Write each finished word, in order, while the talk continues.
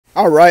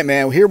All right,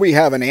 man. Here we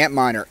have an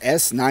Antminer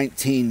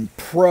S19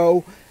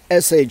 Pro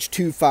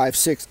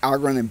SH256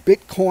 algorithm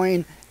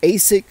Bitcoin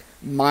ASIC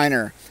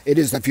miner. It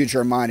is the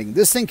future of mining.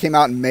 This thing came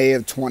out in May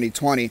of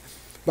 2020,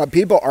 but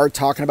people are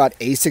talking about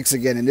ASICs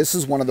again, and this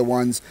is one of the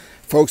ones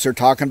folks are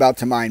talking about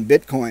to mine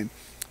Bitcoin.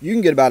 You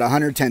can get about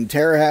 110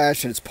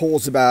 terahash, and it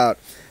pulls about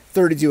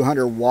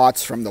 3,200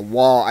 watts from the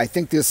wall. I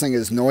think this thing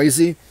is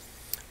noisy,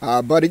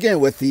 but again,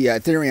 with the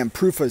Ethereum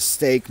proof of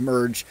stake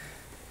merge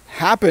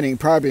happening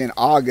probably in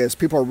August,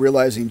 people are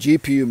realizing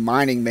GPU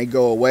mining may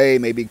go away,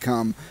 may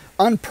become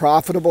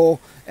unprofitable,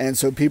 and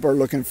so people are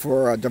looking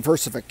for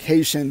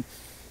diversification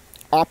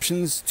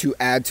options to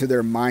add to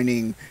their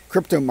mining,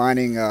 crypto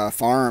mining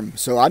farm.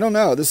 So I don't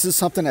know. This is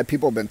something that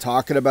people have been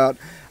talking about.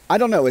 I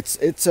don't know.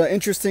 It's an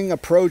interesting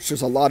approach.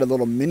 There's a lot of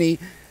little mini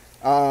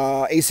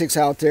ASICs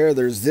out there.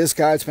 There's this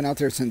guy that's been out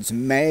there since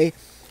May,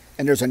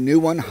 and there's a new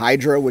one,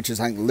 Hydra, which is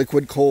like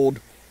liquid cold.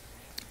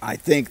 I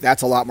think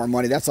that's a lot more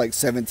money. That's like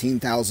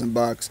 17,000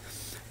 bucks.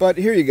 But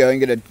here you go.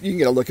 You can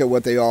get a look at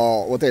what they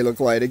look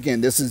like.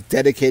 Again, this is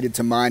dedicated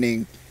to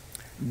mining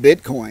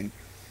Bitcoin,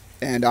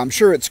 and I'm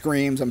sure it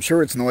screams. I'm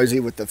sure it's noisy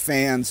with the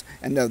fans,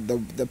 and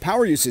the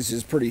power usage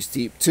is pretty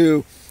steep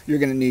too. You're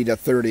going to need a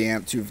 30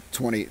 amp to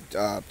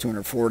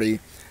 240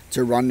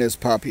 to run this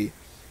puppy.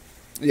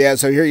 Yeah.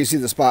 So here you see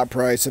the spot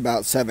price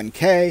about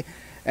 7K,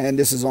 and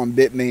this is on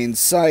Bitmain's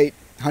site.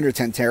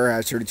 110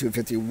 terahash,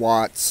 3250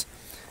 watts.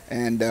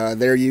 And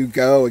there you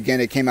go.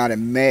 Again, it came out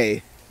in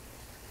May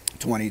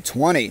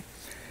 2020.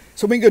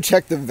 So we can go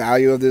check the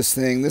value of this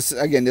thing. This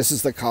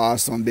is the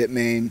cost on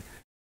Bitmain.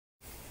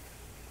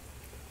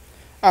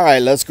 All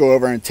right, let's go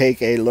over and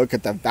take a look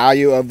at the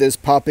value of this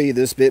puppy,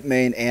 this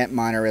Bitmain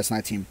Antminer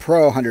S19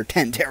 Pro,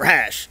 110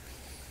 terahash.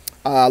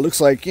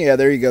 Looks like, yeah,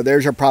 there you go.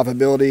 There's your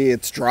profitability.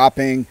 It's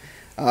dropping.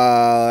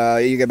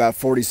 You get about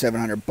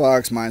 4,700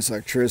 bucks minus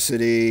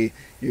electricity.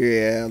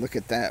 Yeah, look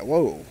at that.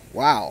 Whoa,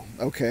 wow.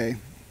 Okay.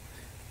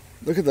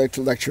 Look at the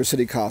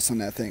electricity costs on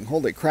that thing.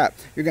 Holy crap.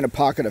 You're going to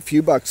pocket a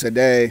few bucks a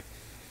day.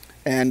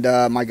 And,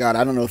 my God,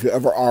 I don't know if you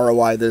ever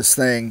ROI this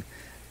thing.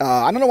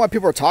 I don't know why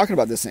people are talking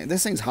about this thing.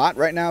 This thing's hot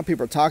right now.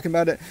 People are talking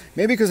about it.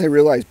 Maybe because they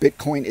realize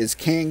Bitcoin is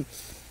king.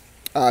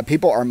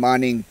 People are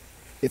mining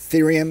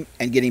Ethereum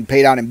and getting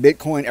paid out in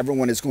Bitcoin.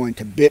 Everyone is going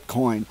to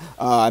Bitcoin.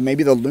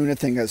 Maybe the Luna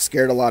thing has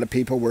scared a lot of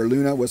people, where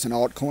Luna was an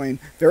altcoin.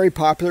 Very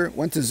popular.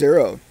 Went to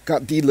zero.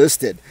 Got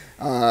delisted.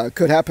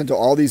 Could happen to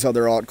all these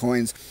other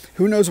altcoins.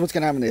 Who knows what's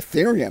going to happen to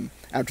Ethereum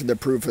after the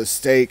proof of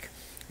stake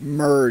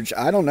merge?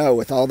 I don't know.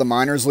 With all the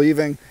miners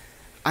leaving,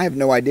 I have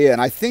no idea.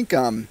 And I think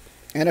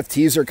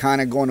NFTs are kind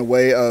of going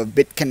away of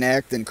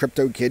BitConnect and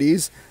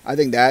CryptoKitties. I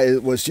think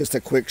that was just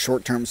a quick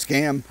short-term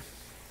scam.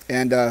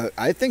 And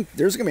I think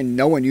there's going to be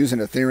no one using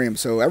Ethereum.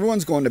 So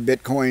everyone's going to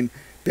Bitcoin.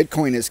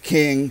 Bitcoin is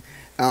king.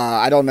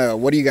 I don't know.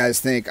 What do you guys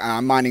think?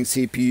 I'm mining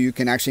CPU. You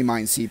can actually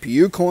mine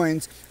CPU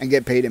coins and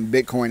get paid in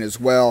Bitcoin as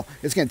well.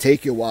 It's going to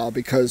take you a while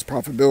because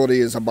profitability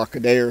is $1 a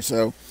day or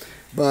so.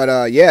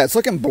 But yeah, it's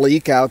looking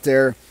bleak out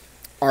there.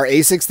 Are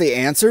ASICs the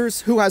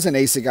answers? Who has an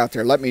ASIC out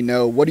there? Let me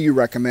know. What do you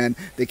recommend?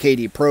 The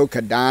KD Pro,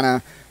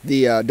 Cardano,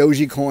 the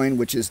Dogecoin,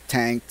 which is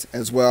tanked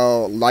as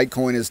well.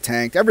 Litecoin is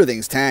tanked.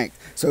 Everything's tanked.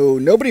 So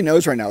nobody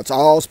knows right now. It's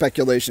all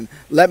speculation.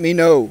 Let me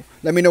know.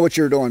 Let me know what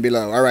you're doing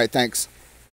below. All right, thanks.